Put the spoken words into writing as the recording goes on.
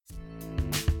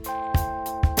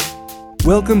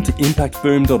Welcome to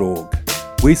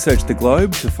impactboom.org. We search the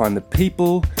globe to find the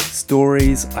people,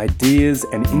 stories, ideas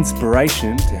and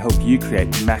inspiration to help you create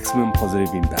maximum positive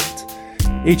impact.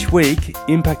 Each week,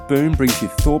 Impact Boom brings you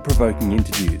thought-provoking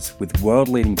interviews with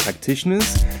world-leading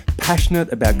practitioners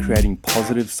passionate about creating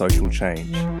positive social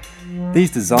change.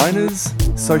 These designers,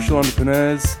 social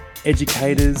entrepreneurs,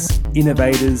 educators,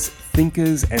 innovators,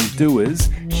 thinkers and doers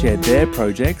share their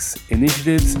projects,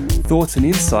 initiatives, thoughts and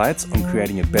insights on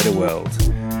creating a better world.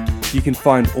 You can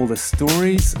find all the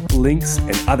stories, links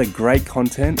and other great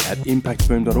content at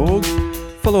impactboom.org.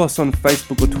 Follow us on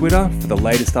Facebook or Twitter for the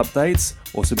latest updates,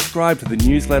 or subscribe to the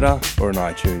newsletter or on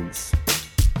iTunes.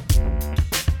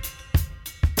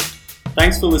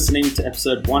 Thanks for listening to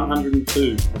episode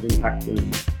 102 of Impact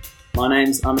Boom. My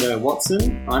name's Amadeo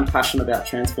Watson. I'm passionate about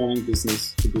transforming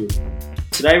business for good.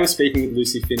 Today we're speaking with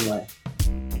Lucy Finlay.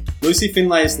 Lucy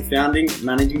Finlay is the founding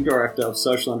managing director of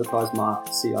social enterprise Mark,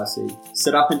 CIC,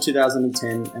 set up in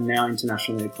 2010 and now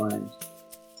internationally acclaimed.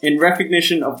 In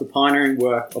recognition of the pioneering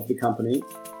work of the company,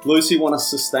 Lucy won a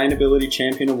Sustainability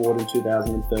Champion Award in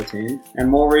 2013 and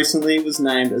more recently was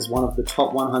named as one of the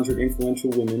top 100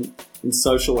 influential women in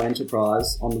social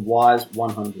enterprise on the WISE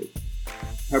 100.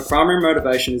 Her primary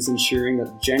motivation is ensuring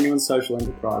that genuine social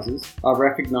enterprises are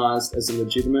recognised as a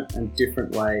legitimate and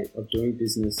different way of doing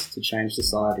business to change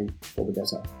society for the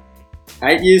better.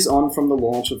 8 years on from the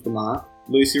launch of the Mark,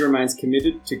 Lucy remains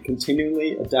committed to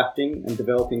continually adapting and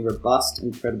developing robust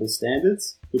and credible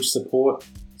standards which support,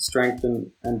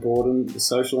 strengthen and broaden the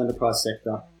social enterprise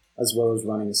sector as well as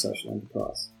running a social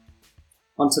enterprise.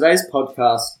 On today's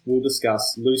podcast, we'll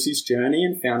discuss Lucy's journey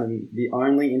in founding the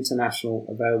only international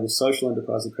available social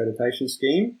enterprise accreditation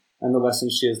scheme and the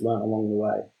lessons she has learnt along the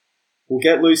way. We'll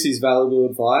get Lucy's valuable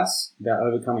advice about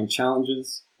overcoming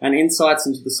challenges and insights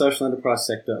into the social enterprise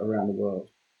sector around the world.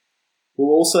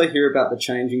 We'll also hear about the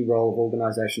changing role of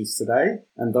organisations today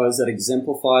and those that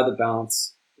exemplify the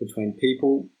balance between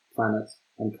people, planet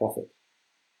and profit.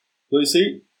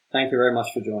 Lucy, thank you very much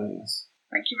for joining us.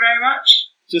 Thank you very much.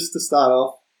 Just to start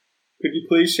off, could you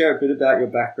please share a bit about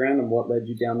your background and what led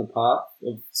you down the path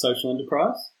of social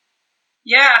enterprise?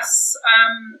 Yes.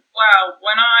 Well,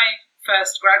 when I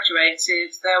first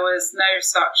graduated, there was no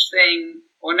such thing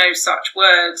or no such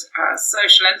word as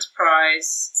social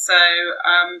enterprise. So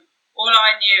all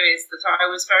I knew is that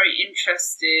I was very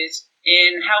interested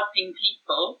in helping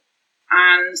people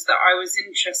and that I was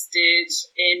interested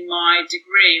in my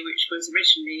degree, which was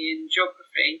originally in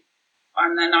geography.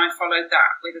 And then I followed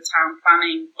that with a town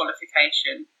planning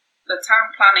qualification. The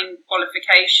town planning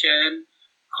qualification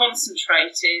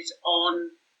concentrated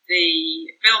on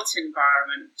the built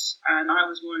environment, and I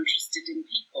was more interested in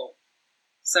people.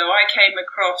 So I came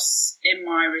across in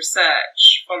my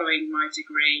research following my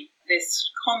degree this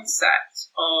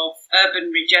concept of urban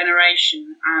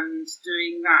regeneration and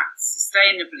doing that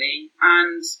sustainably,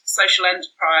 and social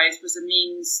enterprise was a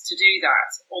means to do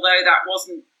that, although that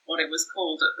wasn't what it was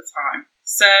called at the time.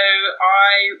 So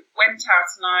I went out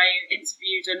and I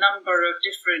interviewed a number of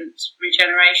different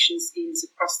regeneration schemes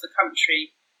across the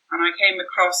country, and I came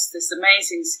across this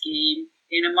amazing scheme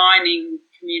in a mining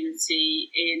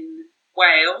community in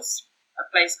Wales, a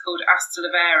place called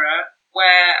Ystalyfera,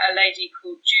 where a lady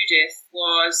called Judith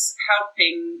was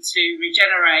helping to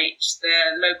regenerate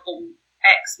the local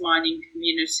ex-mining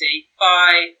community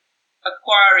by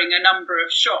acquiring a number of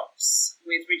shops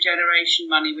with regeneration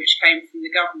money which came from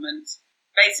the government.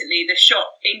 Basically, the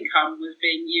shop income was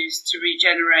being used to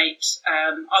regenerate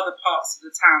other parts of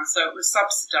the town, so it was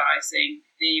subsidising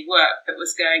the work that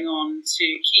was going on to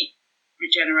keep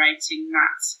regenerating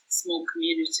that small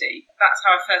community. That's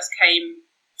how I first came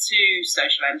to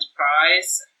social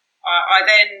enterprise. I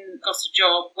then got a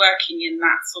job working in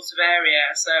that sort of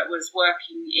area, so it was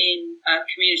working in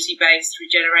community-based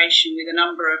regeneration with a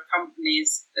number of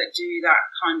companies that do that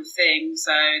kind of thing.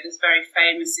 So there's a very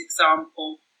famous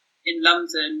example in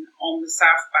London on the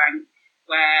South Bank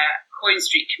where Coin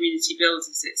Street Community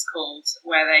Builders, it's called,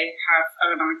 where they have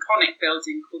an iconic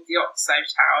building called the Oxo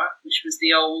Tower, which was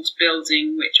the old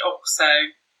building which Oxo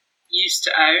used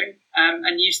to own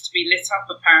and used to be lit up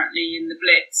apparently in the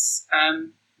Blitz.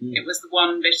 It was the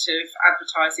one bit of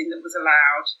advertising that was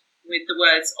allowed with the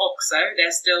words OXO.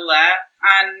 They're still there.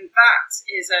 And that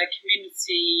is a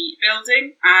community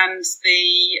building. And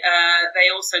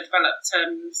they also developed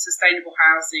sustainable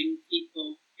housing,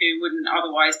 people who wouldn't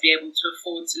otherwise be able to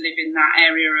afford to live in that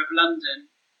area of London.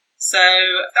 So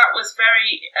that was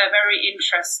a very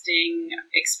interesting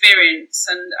experience.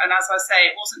 And as I say,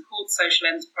 it wasn't called social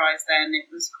enterprise then. It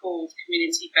was called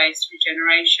community-based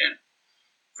regeneration.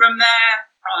 From there,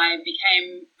 I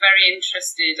became very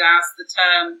interested as the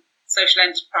term social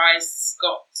enterprise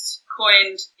got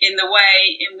coined in the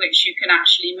way in which you can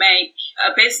actually make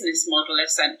a business model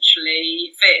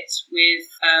essentially fit with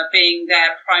being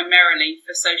there primarily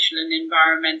for social and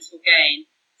environmental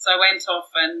gain. So I went off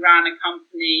and ran a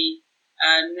company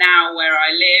now where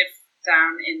I live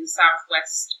down in the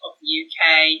southwest of the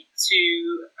UK to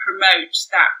promote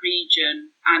that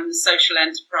region and the social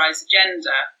enterprise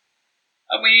agenda.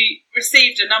 And we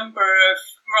received a number of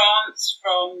grants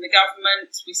from the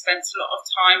government. We spent a lot of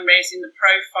time raising the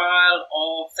profile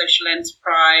of social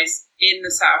enterprise in the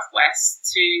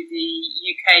southwest to the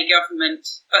UK government.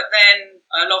 But then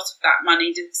a lot of that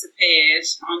money disappeared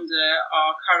under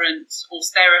our current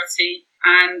austerity.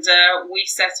 And we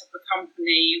set up a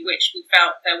company which we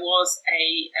felt there was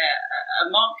a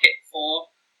market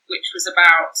for, which was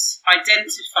about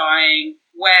identifying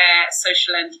where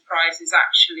social enterprise is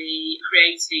actually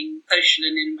creating social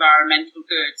and environmental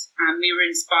good. And we were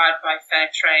inspired by Fair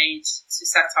Trade to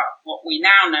set up what we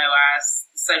now know as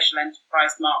the Social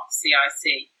Enterprise Mark,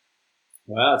 CIC.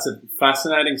 Wow, it's a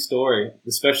fascinating story,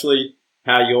 especially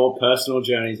how your personal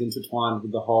journey is intertwined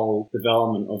with the whole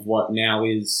development of what now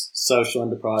is Social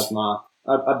Enterprise Mark.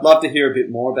 I'd love to hear a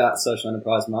bit more about Social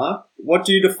Enterprise Mark. What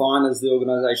do you define as the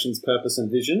organisation's purpose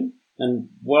and vision? And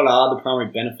what are the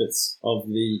primary benefits of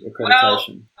the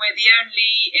accreditation? Well, we're the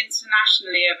only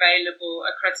internationally available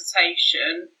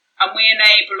accreditation, and we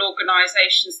enable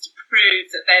organisations to prove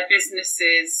that they're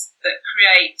businesses that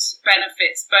create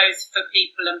benefits both for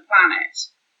people and planet.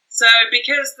 So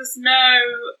because there's no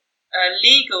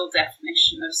legal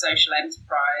definition of social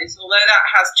enterprise, although that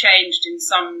has changed in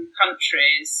some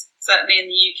countries, certainly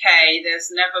in the UK, there's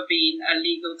never been a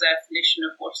legal definition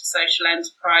of what a social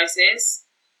enterprise is.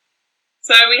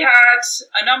 So we had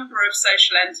a number of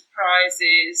social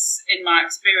enterprises, in my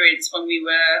experience, when we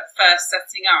were first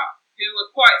setting up, who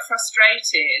were quite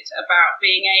frustrated about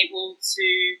being able to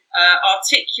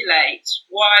articulate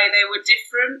why they were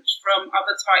different from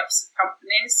other types of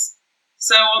companies.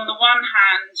 So on the one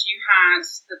hand, you had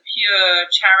the pure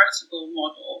charitable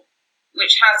model,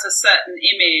 which has a certain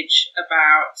image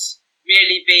about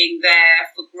really being there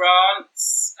for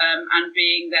grants and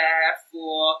being there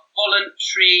for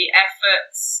voluntary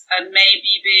efforts and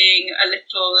maybe being a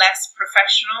little less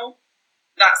professional.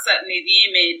 That's certainly the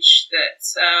image that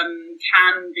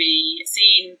can be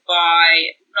seen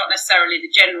by not necessarily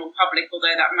the general public,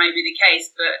 although that may be the case,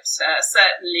 but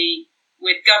certainly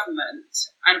with government.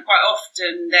 And quite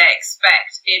often they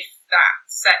expect, if that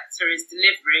sector is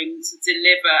delivering, to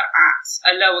deliver at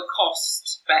a lower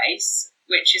cost base,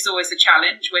 which is always a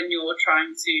challenge when you're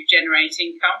trying to generate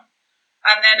income.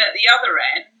 And then at the other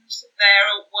end, there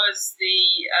was the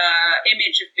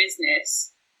image of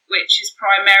business, which is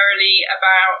primarily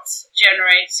about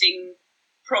generating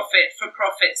profit for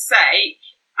profit's sake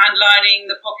and lining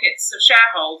the pockets of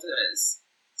shareholders.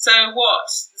 So what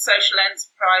the social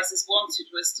enterprises wanted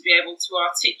was to be able to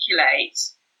articulate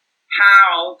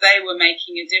how they were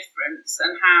making a difference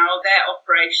and how their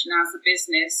operation as a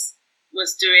business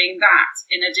was doing that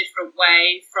in a different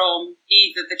way from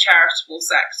either the charitable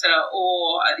sector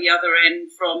or at the other end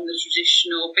from the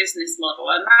traditional business model.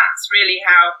 And that's really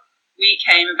how we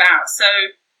came about. So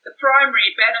the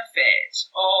primary benefit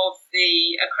of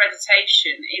the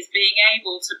accreditation is being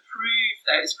able to prove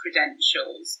those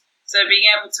credentials. So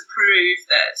being able to prove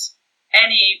that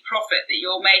any profit that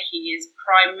you're making is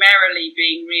primarily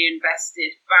being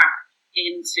reinvested back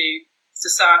into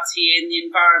society and the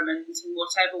environment in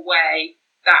whatever way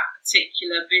that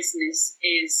particular business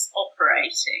is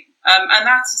operating. And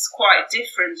that is quite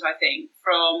different, I think,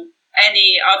 from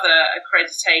any other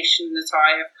accreditation that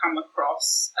I have come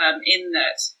across, in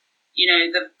that, you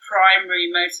know, the primary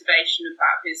motivation of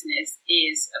that business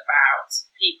is about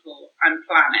people and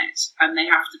planet, and they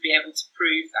have to be able to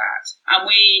prove that. And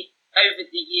we, over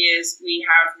the years, we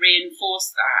have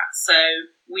reinforced that. So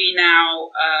we now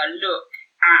look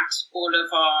at all of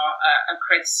our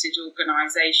accredited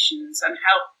organisations and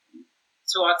help them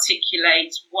to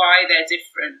articulate why they're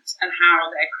different and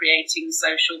how they're creating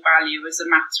social value as a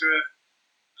matter of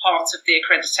part of the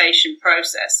accreditation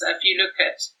process. So if you look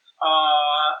at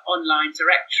our online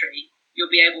directory, you'll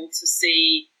be able to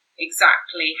see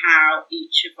exactly how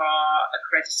each of our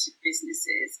accredited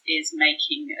businesses is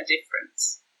making a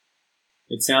difference.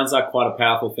 It sounds like quite a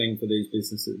powerful thing for these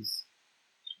businesses.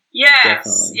 Yes,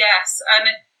 Definitely. yes,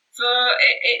 and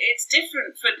it's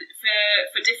different for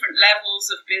different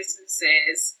levels of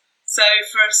businesses. So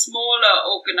for a smaller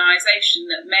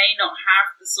organisation that may not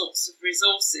have the sorts of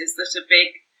resources that a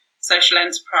big social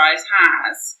enterprise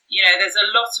has, you know, there's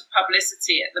a lot of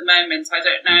publicity at the moment. I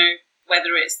don't know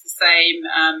whether it's the same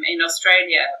in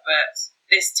Australia, but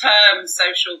this term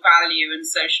social value and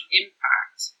social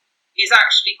impact is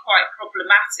actually quite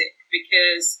problematic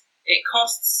because it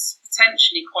costs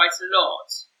potentially quite a lot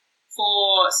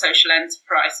for social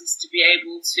enterprises to be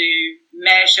able to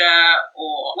measure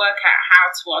or work out how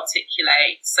to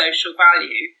articulate social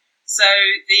value. So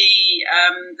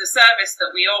the service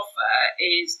that we offer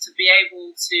is to be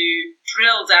able to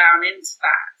drill down into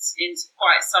that, into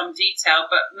quite some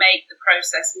detail, but make the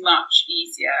process much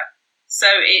easier. So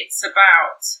it's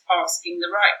about asking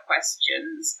the right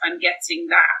questions and getting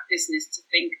that business to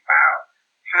think about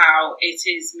how it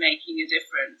is making a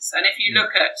difference. And if you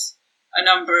look at a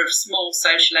number of small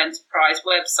social enterprise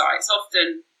websites,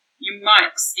 often you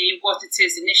might see what it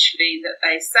is initially that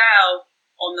they sell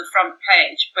on the front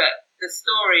page, but the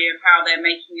story of how they're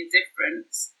making a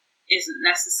difference isn't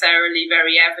necessarily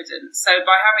very evident. So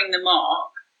by having the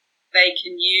mark, they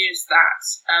can use that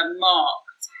mark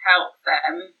to help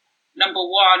them, number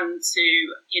one, to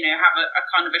have a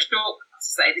kind of a shortcut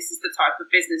to say this is the type of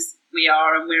business we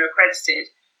are and we're accredited,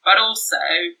 but also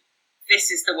this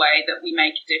is the way that we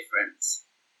make a difference.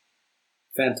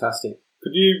 Fantastic.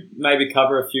 Could you maybe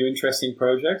cover a few interesting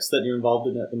projects that you're involved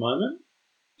in at the moment?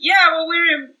 Yeah, well,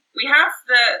 we have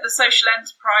the social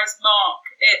enterprise mark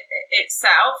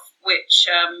itself, which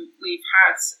we've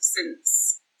had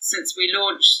since we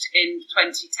launched in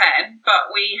 2010,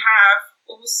 but we have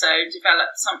also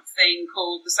developed something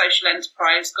called the Social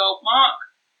Enterprise Gold Mark,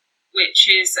 which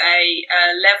is a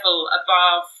level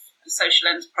above the Social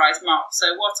Enterprise Mark.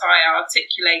 So what I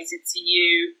articulated to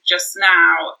you just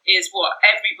now is what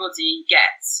everybody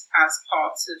gets as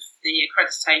part of the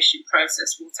accreditation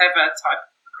process, whatever type of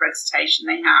accreditation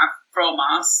they have from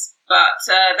us. But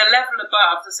the level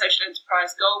above, the Social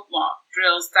Enterprise Gold Mark,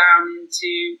 drills down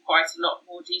into quite a lot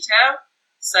more detail.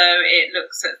 So it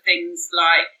looks at things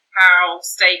like how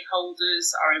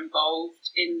stakeholders are involved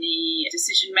in the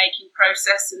decision-making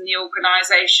process in the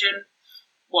organisation,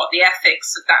 what the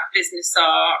ethics of that business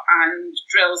are, and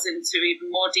drills into even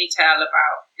more detail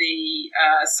about the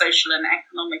social and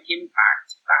economic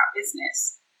impact of that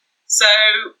business. So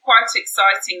quite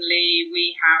excitingly,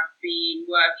 we have been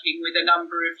working with a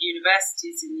number of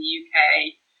universities in the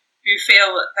UK who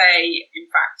feel that they, in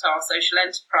fact, are social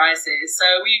enterprises. So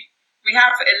we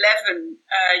have 11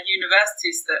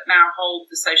 universities that now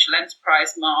hold the social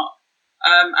enterprise mark.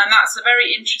 And that's a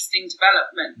very interesting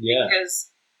development because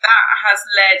that has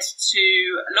led to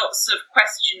lots of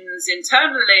questions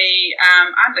internally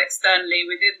and externally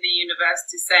within the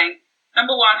university saying,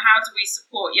 number one, how do we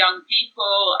support young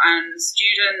people and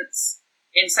students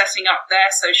in setting up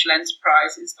their social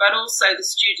enterprises, but also the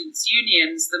students'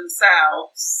 unions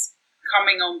themselves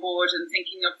coming on board and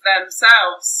thinking of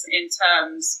themselves in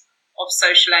terms of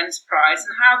social enterprise,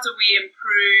 and how do we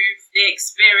improve the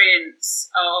experience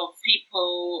of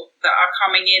people that are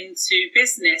coming into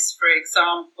business, for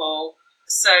example.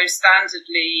 So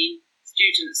standardly,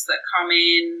 students that come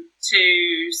in to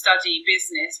study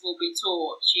business will be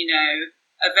taught,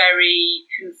 a very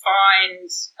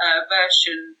confined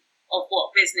version of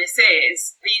what business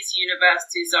is. These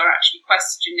universities are actually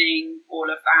questioning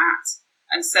all of that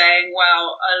and saying,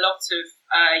 well, a lot of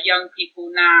young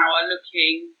people now are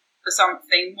looking for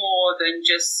something more than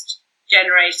just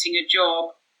generating a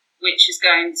job which is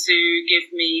going to give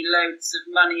me loads of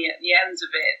money at the end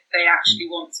of it. They actually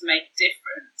want to make a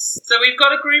difference. So we've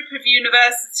got a group of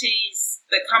universities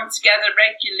that come together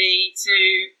regularly to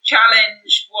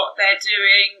challenge what they're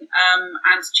doing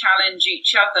and challenge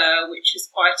each other, which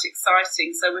is quite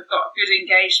exciting. So we've got good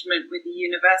engagement with the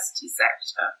university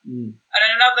sector. And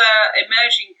another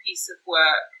emerging piece of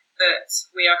work that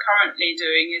we are currently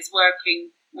doing is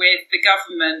working with the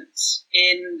government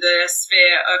in the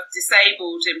sphere of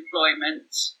disabled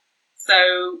employment.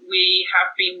 So we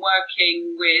have been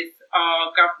working with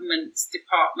our government's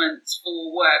Department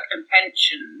for Work and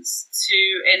Pensions to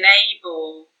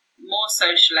enable more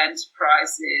social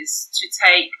enterprises to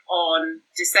take on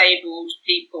disabled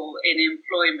people in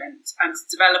employment and to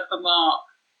develop a mark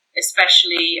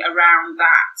especially around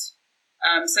that.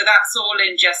 So that's all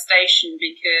in gestation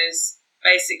because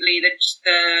basically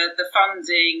the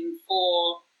funding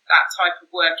for that type of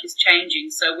work is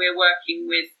changing. So we're working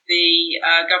with the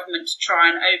government to try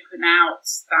and open out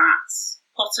that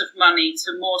pot of money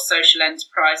to more social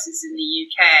enterprises in the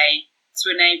UK to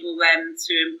enable them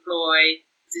to employ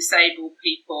disabled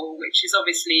people, which is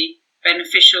obviously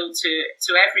beneficial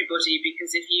to everybody,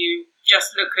 because if you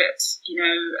just look at,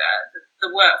 the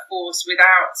workforce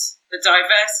without the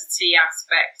diversity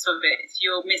aspect of it,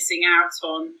 you're missing out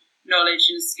on knowledge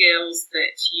and skills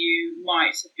that you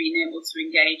might have been able to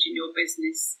engage in your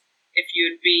business if you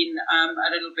had been a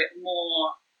little bit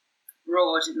more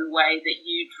broad in the way that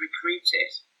you'd recruited.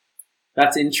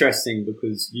 That's interesting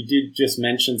because you did just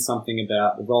mention something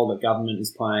about the role that government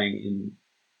is playing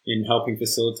in helping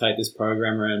facilitate this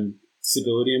program around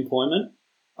civility employment.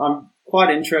 I'm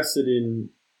quite interested in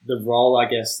the role, I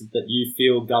guess, that you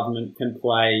feel government can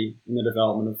play in the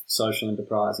development of social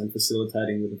enterprise and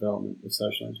facilitating the development of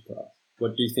social enterprise.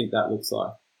 What do you think that looks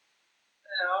like?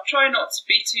 I'll try not to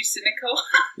be too cynical.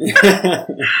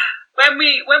 When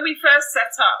we first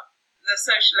set up the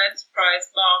social enterprise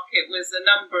mark, it was a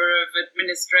number of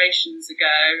administrations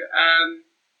ago.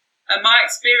 And my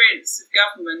experience of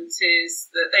government is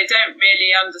that they don't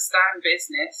really understand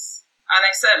business, and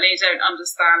they certainly don't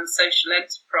understand social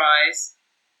enterprise.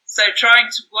 So trying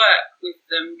to work with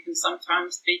them can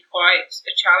sometimes be quite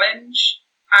a challenge.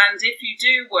 And if you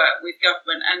do work with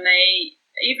government and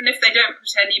even if they don't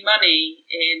put any money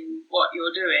in what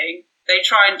you're doing, they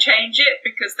try and change it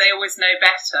because they always know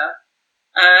better.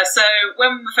 So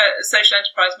when the social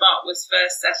enterprise mark was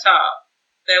first set up,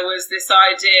 there was this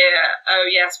idea, oh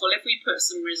yes, well if we put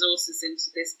some resources into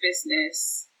this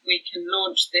business, we can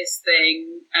launch this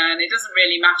thing, and it doesn't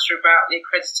really matter about the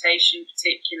accreditation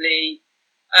particularly,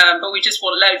 but we just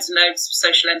want loads and loads of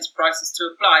social enterprises to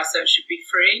apply, so it should be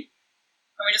free.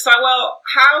 And we're just like, well,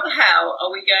 how the hell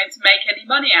are we going to make any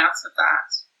money out of that?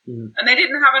 Mm. And they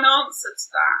didn't have an answer to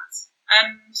that.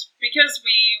 And because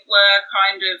we were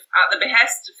kind of at the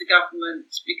behest of the government,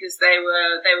 because they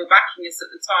were backing us at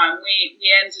the time, we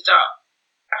ended up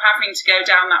having to go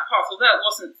down that path. Although it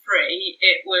wasn't free,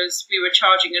 we were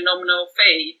charging a nominal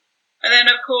fee. And then,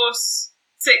 of course,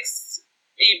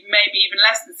 maybe even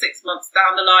less than 6 months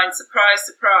down the line, surprise,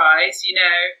 surprise,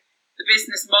 the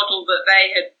business model that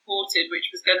they had purported,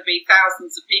 which was going to be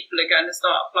thousands of people are going to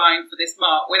start applying for this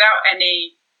mark without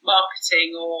any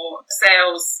marketing or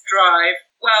sales drive.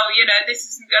 Well, this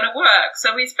isn't going to work.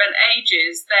 So we spent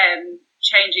ages then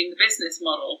changing the business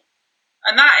model.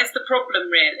 And that is the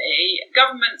problem, really.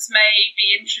 Governments may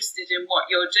be interested in what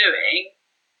you're doing,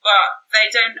 but they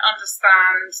don't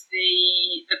understand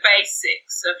the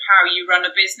basics of how you run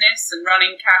a business and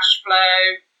running cash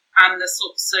flow and the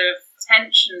sorts of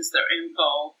tensions that are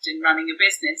involved in running a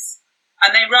business.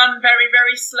 And they run very,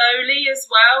 very slowly as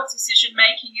well. Decision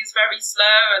making is very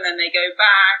slow, and then they go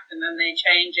back and then they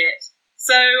change it.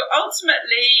 So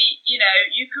ultimately,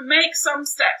 you can make some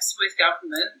steps with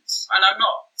government, and I'm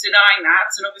not denying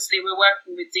that. And obviously we're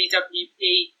working with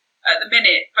DWP at the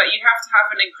minute, but you have to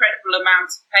have an incredible amount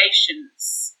of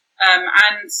patience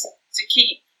and to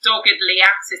keep doggedly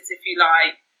at it, if you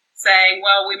like, saying,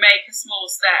 well, we make a small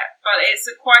step, but it's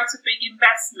quite a big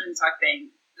investment, I think,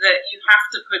 that you have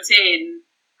to put in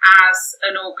as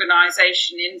an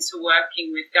organisation into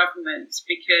working with government,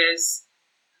 because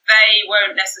they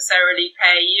won't necessarily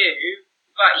pay you,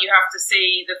 but you have to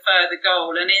see the further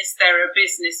goal, and is there a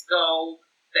business goal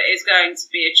that is going to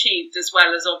be achieved, as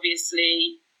well as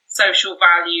obviously social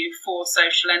value for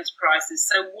social enterprises.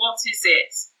 So what is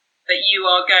it that you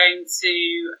are going to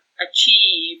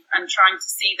achieve, and trying to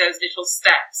see those little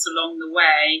steps along the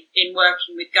way in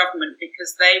working with government,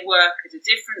 because they work at a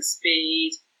different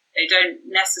speed. They don't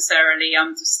necessarily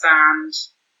understand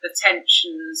the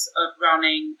tensions of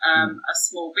running a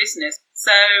small business.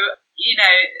 So,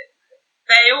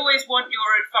 they always want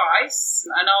your advice,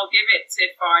 and I'll give it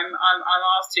if I'm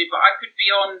asked to, but I could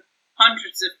be on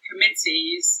hundreds of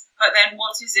committees, but then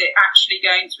what is it actually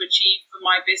going to achieve for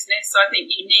my business? So I think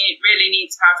you really need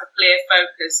to have a clear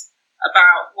focus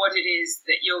about what it is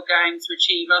that you're going to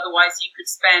achieve. Otherwise, you could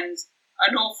spend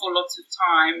an awful lot of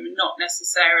time not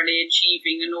necessarily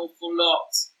achieving an awful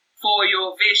lot for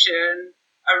your vision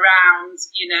around,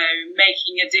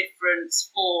 making a difference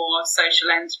for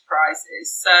social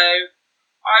enterprises. So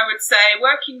I would say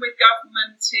working with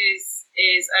government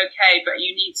is okay, but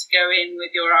you need to go in with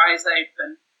your eyes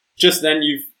open. Just then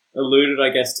you've alluded,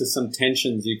 I guess, to some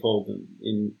tensions, you called them,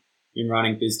 in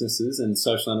running businesses and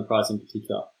social enterprise in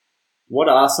particular. What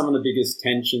are some of the biggest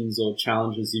tensions or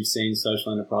challenges you've seen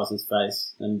social enterprises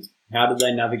face, and how do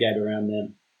they navigate around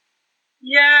them?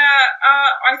 Yeah,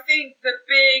 I think the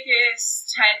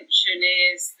biggest tension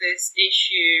is this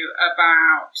issue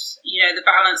about, the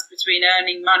balance between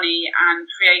earning money and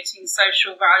creating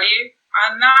social value.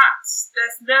 And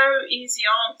there's no easy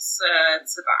answer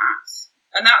to that.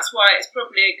 And that's why it's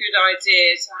probably a good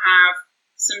idea to have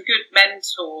some good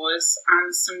mentors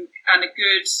and a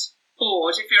good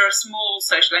board. If you're a small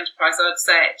social enterprise, I'd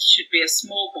say it should be a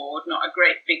small board, not a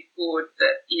great big board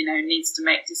that, needs to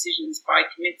make decisions by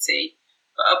committee,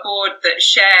 but a board that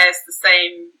shares the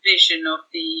same vision of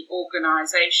the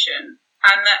organisation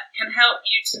and that can help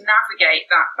you to navigate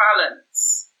that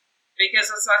balance. Because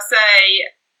as I say,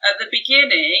 at the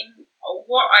beginning,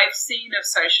 what I've seen of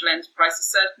social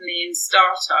enterprises, certainly in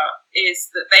startup, is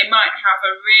that they might have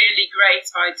a really great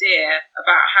idea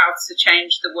about how to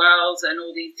change the world and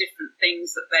all these different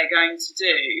things that they're going to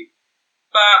do.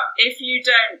 But if you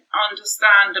don't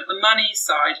understand the money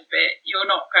side of it, you're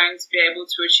not going to be able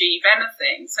to achieve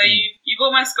anything. So you've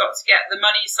almost got to get the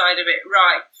money side of it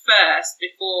right first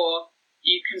before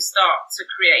you can start to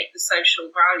create the social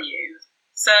value.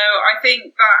 So I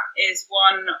think that is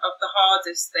one of the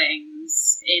hardest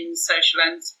things in social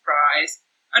enterprise.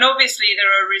 And obviously there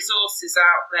are resources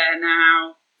out there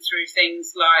now through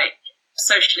things like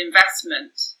social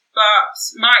investment. But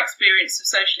my experience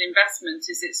of social investment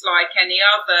is it's like any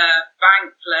other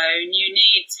bank loan. You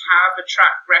need to have a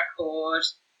track record.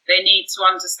 They need to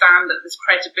understand that there's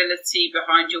credibility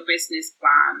behind your business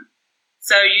plan.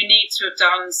 So you need to have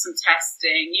done some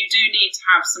testing. You do need to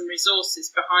have some resources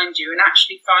behind you, and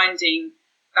actually finding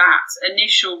that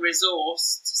initial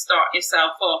resource to start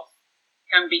yourself off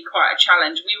can be quite a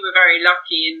challenge. We were very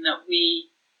lucky in that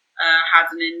we had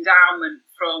an endowment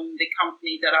from the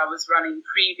company that I was running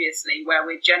previously, where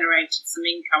we generated some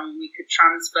income and we could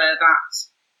transfer that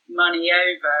money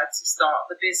over to start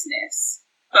the business.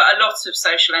 But a lot of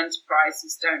social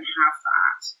enterprises don't have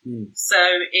that. So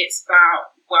it's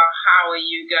about, well, how are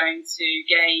you going to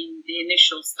gain the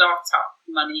initial startup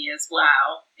money as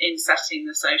well in setting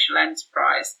the social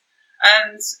enterprise?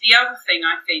 And the other thing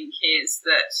I think is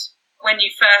that when you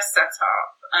first set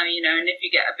up, and if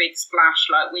you get a big splash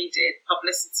like we did,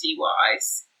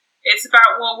 publicity-wise, it's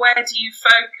about, well, where do you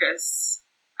focus?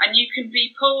 And you can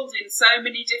be pulled in so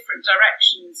many different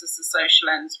directions as a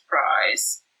social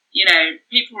enterprise.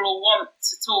 People will want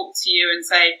to talk to you and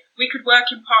say, we could work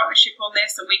in partnership on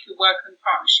this and we could work in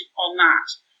partnership on that.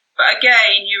 But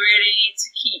again, you really need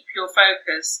to keep your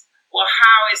focus. Well,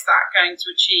 how is that going to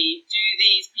achieve? Do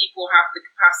these people have the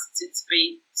capacity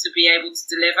to be able to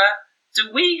deliver? Do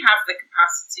we have the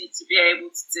capacity to be able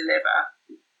to deliver?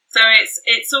 So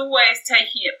it's always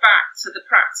taking it back to the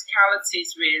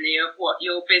practicalities, really, of what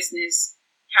your business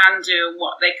can do and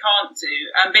what they can't do,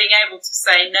 and being able to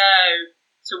say no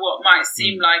to what might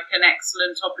seem like an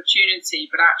excellent opportunity,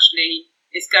 but actually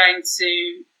is going to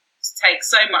take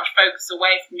so much focus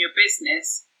away from your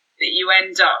business that you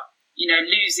end up,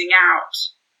 losing out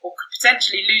or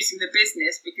potentially losing the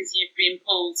business because you've been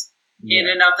pulled in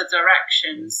another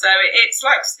direction. So it's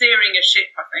like steering a ship,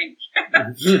 I think.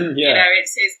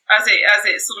 It's as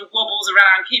it sort of wobbles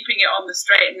around, keeping it on the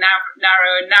straight and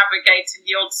narrow and navigating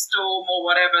the odd storm or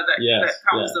whatever that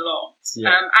comes along.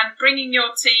 And bringing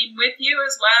your team with you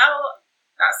as well.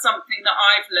 That's something that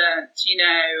I've learned.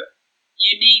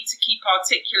 You need to keep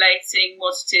articulating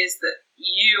what it is that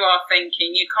you are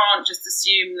thinking. You can't just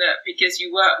assume that because you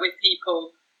work with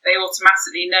people they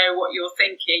automatically know what you're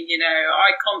thinking.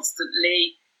 I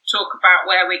constantly talk about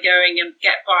where we're going and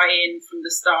get buy-in from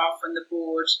the staff and the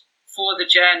board for the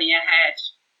journey ahead.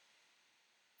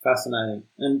 Fascinating.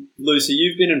 And Lucy,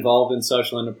 you've been involved in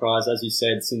social enterprise, as you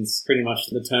said, since pretty much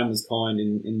the term was coined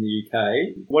in the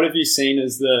UK. What have you seen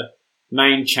as the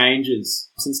main changes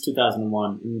since 2001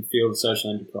 in the field of social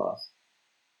enterprise?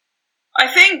 I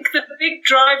think the big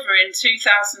driver in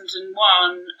 2001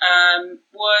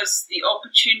 was the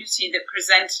opportunity that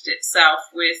presented itself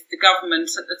with the government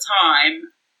at the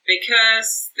time,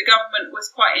 because the government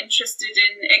was quite interested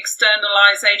in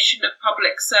externalisation of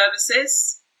public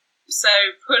services. So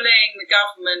pulling the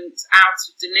government out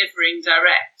of delivering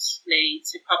directly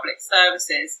to public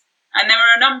services. And there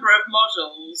were a number of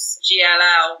models,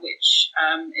 GLL, which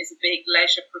is a big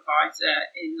leisure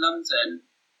provider in London,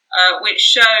 which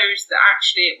showed that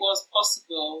actually it was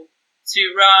possible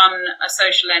to run a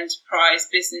social enterprise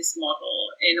business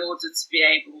model in order to be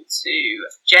able to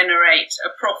generate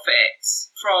a profit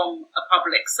from a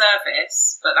public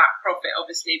service, but that profit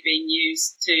obviously being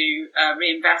used to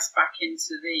reinvest back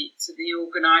into the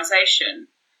organisation.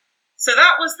 So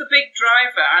that was the big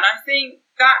driver, and I think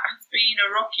that has been a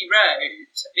rocky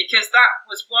road, because that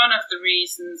was one of the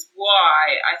reasons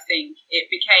why I think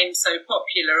it became so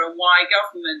popular and why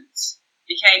government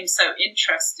became so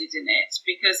interested in it,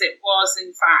 because it was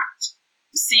in fact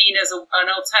seen as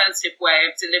an alternative way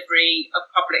of delivering a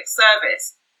public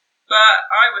service. But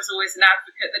I was always an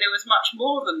advocate that it was much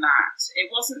more than that. It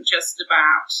wasn't just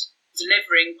about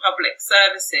delivering public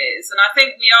services, and I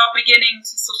think we are beginning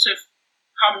to sort of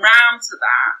come round to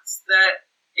that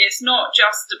it's not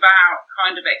just about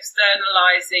kind of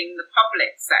externalising the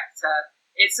public sector,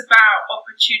 it's about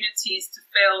opportunities to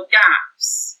fill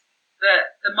gaps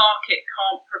that the market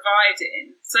can't provide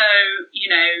in. So,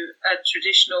 a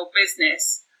traditional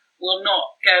business will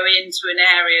not go into an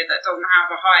area that doesn't have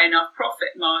a high enough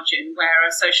profit margin, where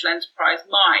a social enterprise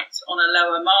might on a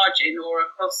lower margin or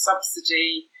a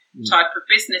cross-subsidy type of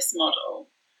business model.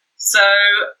 So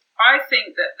I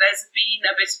think that there's been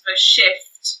a bit of a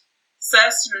shift,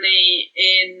 certainly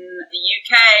in the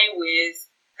UK, with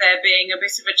there being a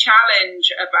bit of a challenge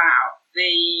about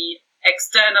the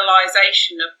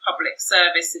externalisation of public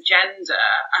service agenda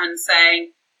and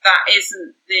saying that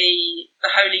isn't the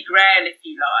holy grail, if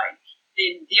you like.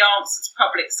 The answer to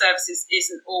public services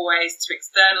isn't always to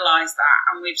externalise that,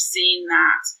 and we've seen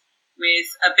that with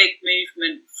a big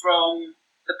movement from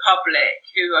the public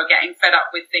who are getting fed up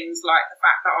with things like the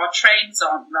fact that our trains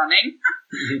aren't running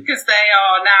because they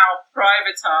are now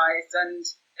privatised and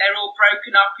they're all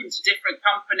broken up into different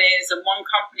companies, and one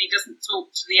company doesn't talk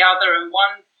to the other and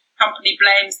one company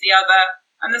blames the other.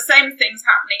 And the same thing's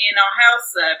happening in our health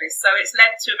service. So it's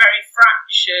led to a very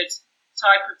fractured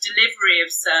type of delivery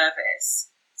of service.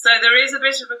 So there is a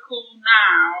bit of a call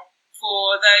now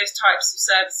for those types of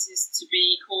services to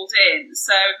be called in.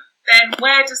 So then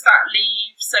where does that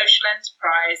leave social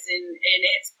enterprise in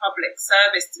its public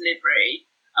service delivery?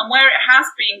 And where it has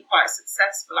been quite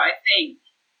successful, I think,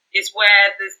 is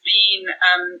where there's been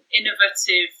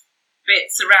innovative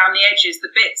bits around the edges, the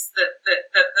bits that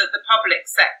the public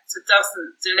sector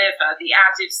doesn't deliver, the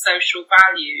added social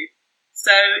value. So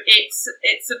it's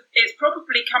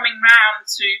probably coming round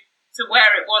to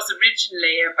where it was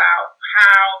originally, about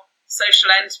how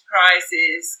social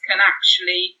enterprises can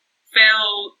actually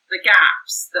fill the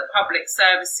gaps that public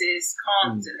services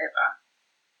can't deliver.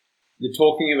 You're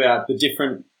talking about the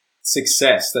different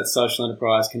success that social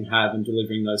enterprise can have in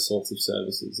delivering those sorts of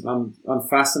services. And I'm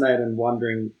fascinated and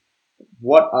wondering,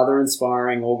 what other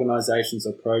inspiring organisations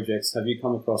or projects have you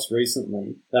come across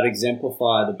recently that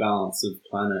exemplify the balance of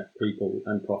planet, people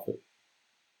and profit?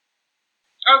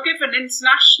 I'll give an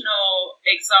international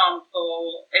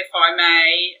example, if I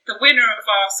may. The winner of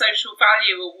our Social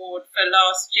Value Award for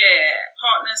last year,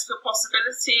 Partners for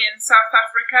Possibility in South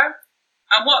Africa.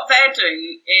 And what they're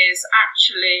doing is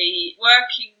actually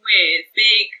working with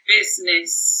big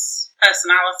business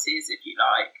personalities, if you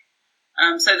like.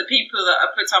 So the people that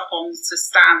are put up on to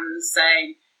stands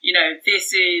saying, you know, this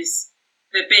is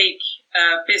the big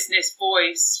business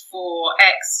voice for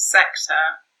X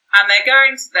sector. And they're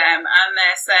going to them and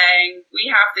they're saying, we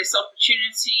have this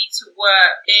opportunity to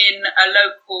work in a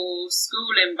local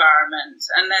school environment.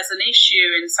 And there's an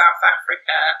issue in South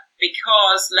Africa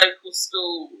because local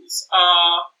schools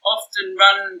are often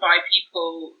run by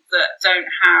people that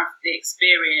don't have the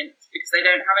experience because they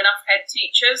don't have enough head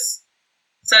teachers.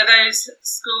 So those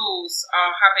schools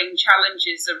are having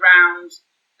challenges around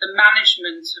the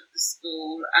management of the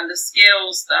school and the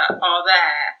skills that are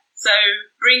there. So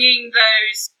bringing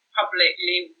those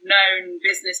publicly known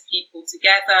business people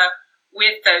together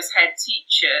with those head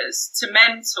teachers to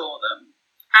mentor them.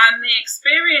 And the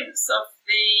experience of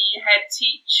the head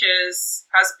teachers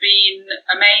has been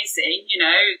amazing. You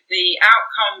know, the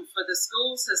outcome for the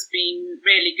schools has been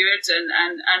really good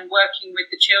and working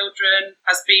with the children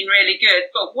has been really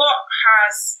good. But what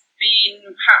has been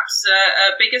perhaps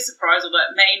a bigger surprise, or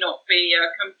that may not be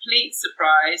a complete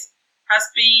surprise, has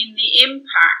been the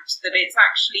impact that it's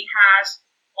actually had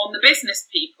on the business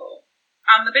people.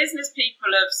 And the business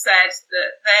people have said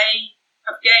that they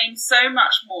have gained so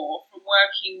much more from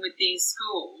working with these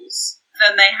schools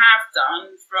than they have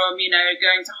done from, you know,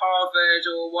 going to Harvard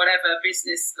or whatever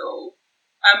business school.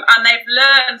 And they've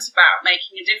learned about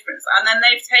making a difference. And then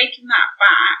they've taken that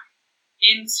back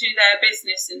into their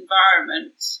business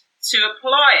environment to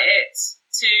apply it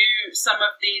to some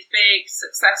of these big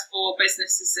successful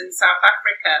businesses in South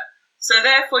Africa. So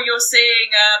therefore you're seeing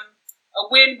a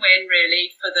win-win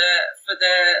really for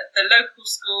the local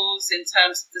schools in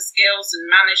terms of the skills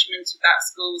and management of that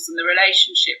schools and the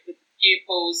relationship with the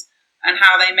pupils and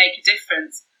how they make a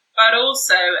difference, but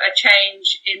also a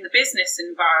change in the business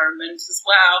environment as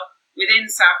well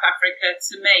within South Africa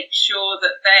to make sure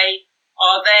that they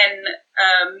are then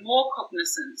more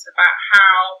cognizant about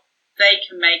how they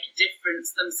can make a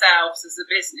difference themselves as a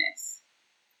business.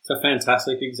 It's a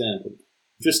fantastic example.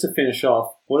 Just to finish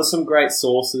off, what are some great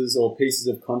sources or pieces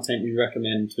of content you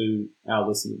recommend to our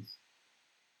listeners?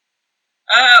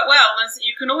 Well,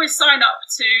 you can always sign up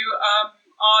to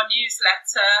our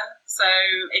newsletter. So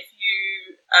if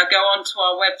you go onto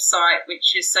our website,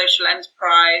 which is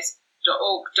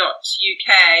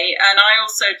socialenterprise.org.uk, and I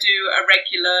also do a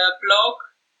regular blog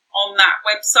on that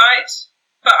website.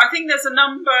 But I think there's a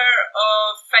number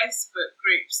of Facebook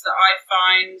groups that I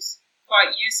find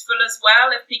quite useful as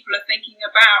well if people are thinking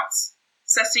about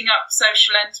setting up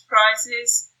social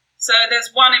enterprises. So there's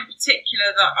one in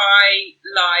particular that I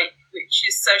like, which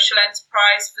is Social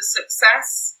Enterprise for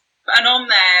Success. And on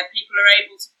there, people are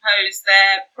able to pose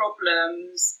their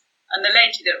problems. And the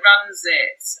lady that runs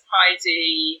it,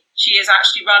 Heidi, she has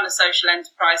actually run a social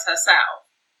enterprise herself.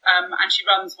 And she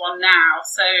runs one now.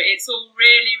 So it's all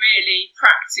really, really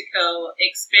practical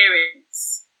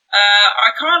experience. I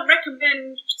can't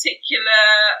recommend particular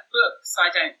books,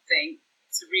 I don't think,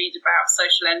 to read about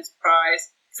social enterprise.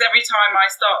 Because every time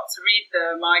I start to read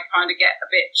them, I kind of get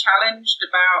a bit challenged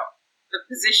about the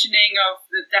positioning of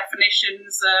the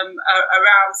definitions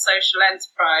around social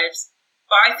enterprise.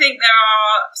 But I think there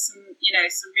are some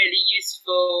really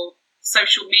useful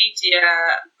social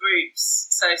media groups.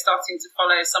 So starting to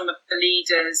follow some of the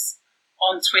leaders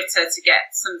on Twitter to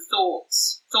get some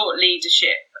thought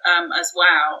leadership as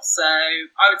well. So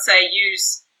I would say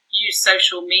use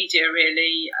social media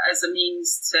really as a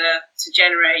means to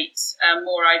generate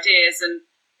more ideas. And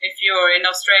if you're in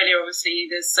Australia, obviously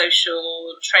there's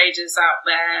social traders out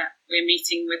there. We're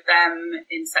meeting with them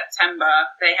in September.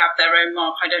 They have their own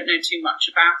mark. I don't know too much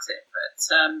about it, but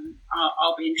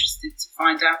I'll be interested to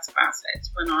find out about it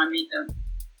when I meet them.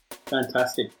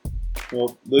 Fantastic.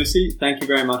 Well, Lucy, thank you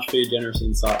very much for your generous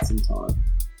insights and time.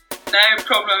 No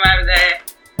problem over there.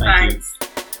 Thanks.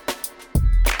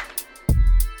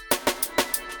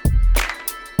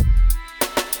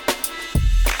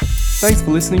 Thanks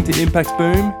for listening to Impact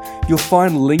Boom. You'll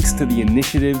find links to the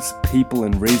initiatives, people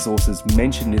and resources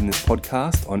mentioned in this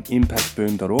podcast on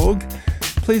impactboom.org.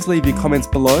 Please leave your comments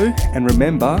below, and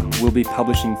remember, we'll be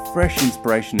publishing fresh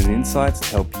inspiration and insights to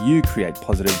help you create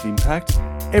positive impact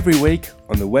every week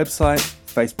on the website,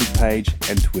 Facebook page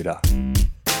and Twitter.